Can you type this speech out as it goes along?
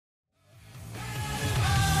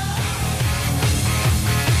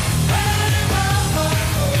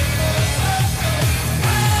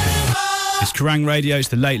Kerrang Radio, it's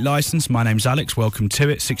the late licence. My name's Alex, welcome to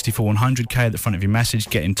it. 64100k at the front of your message.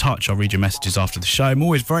 Get in touch, I'll read your messages after the show. I'm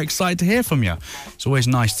always very excited to hear from you. It's always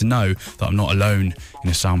nice to know that I'm not alone in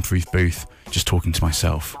a soundproof booth, just talking to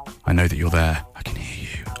myself. I know that you're there. I can hear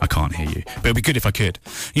you. I can't hear you, but it'd be good if I could.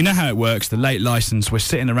 You know how it works, the late licence. We're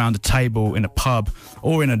sitting around a table in a pub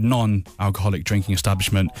or in a non-alcoholic drinking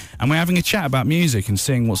establishment, and we're having a chat about music and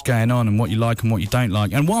seeing what's going on and what you like and what you don't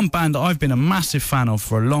like. And one band that I've been a massive fan of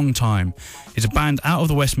for a long time is a band out of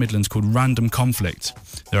the West Midlands called Random Conflict.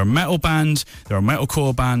 They're a metal band, they're a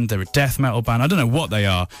metalcore band, they're a death metal band. I don't know what they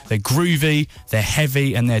are. They're groovy, they're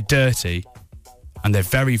heavy, and they're dirty. And they're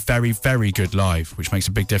very, very, very good live, which makes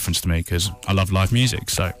a big difference to me because I love live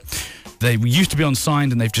music. So they used to be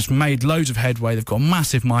unsigned and they've just made loads of headway. They've got a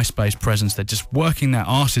massive MySpace presence. They're just working their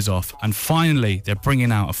arses off. And finally, they're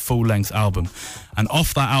bringing out a full-length album. And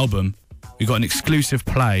off that album, we got an exclusive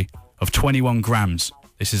play of 21 grams.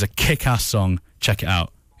 This is a kick-ass song. Check it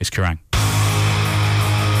out. It's Kerrang.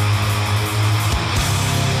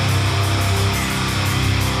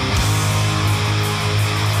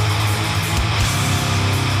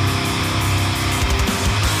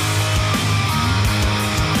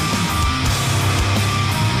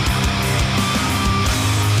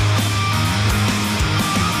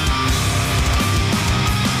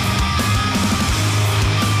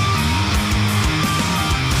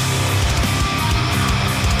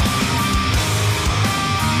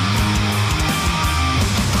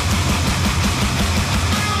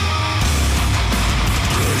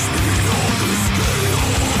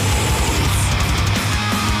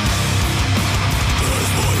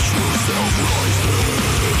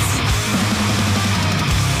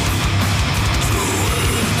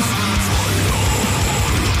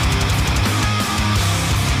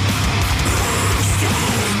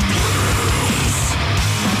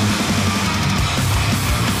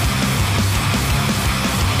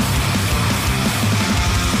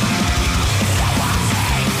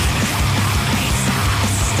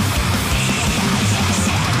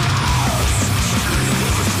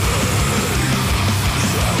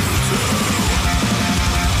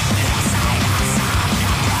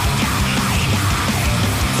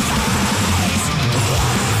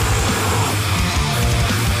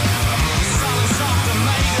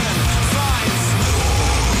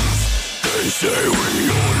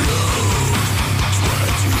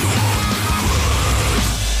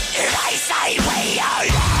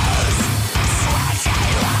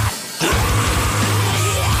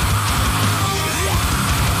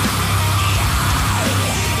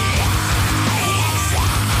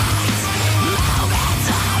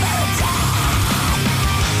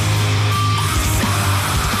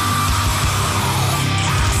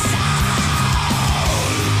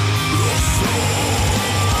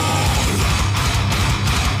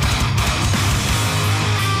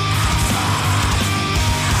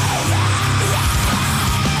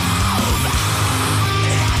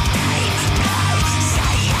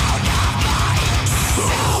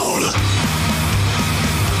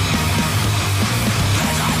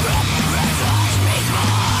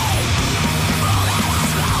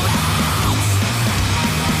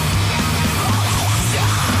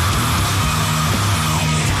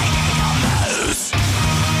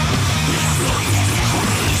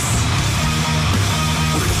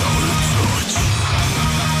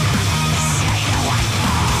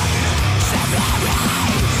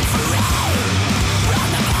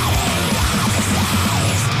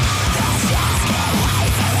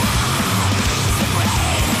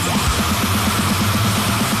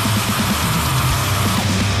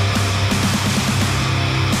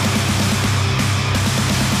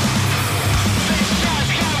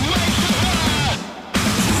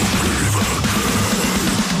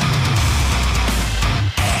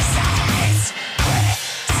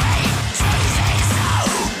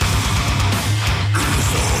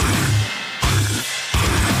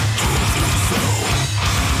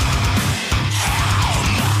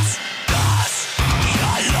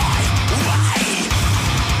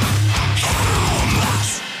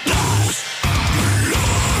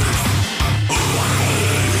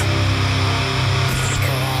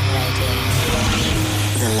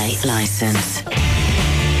 License.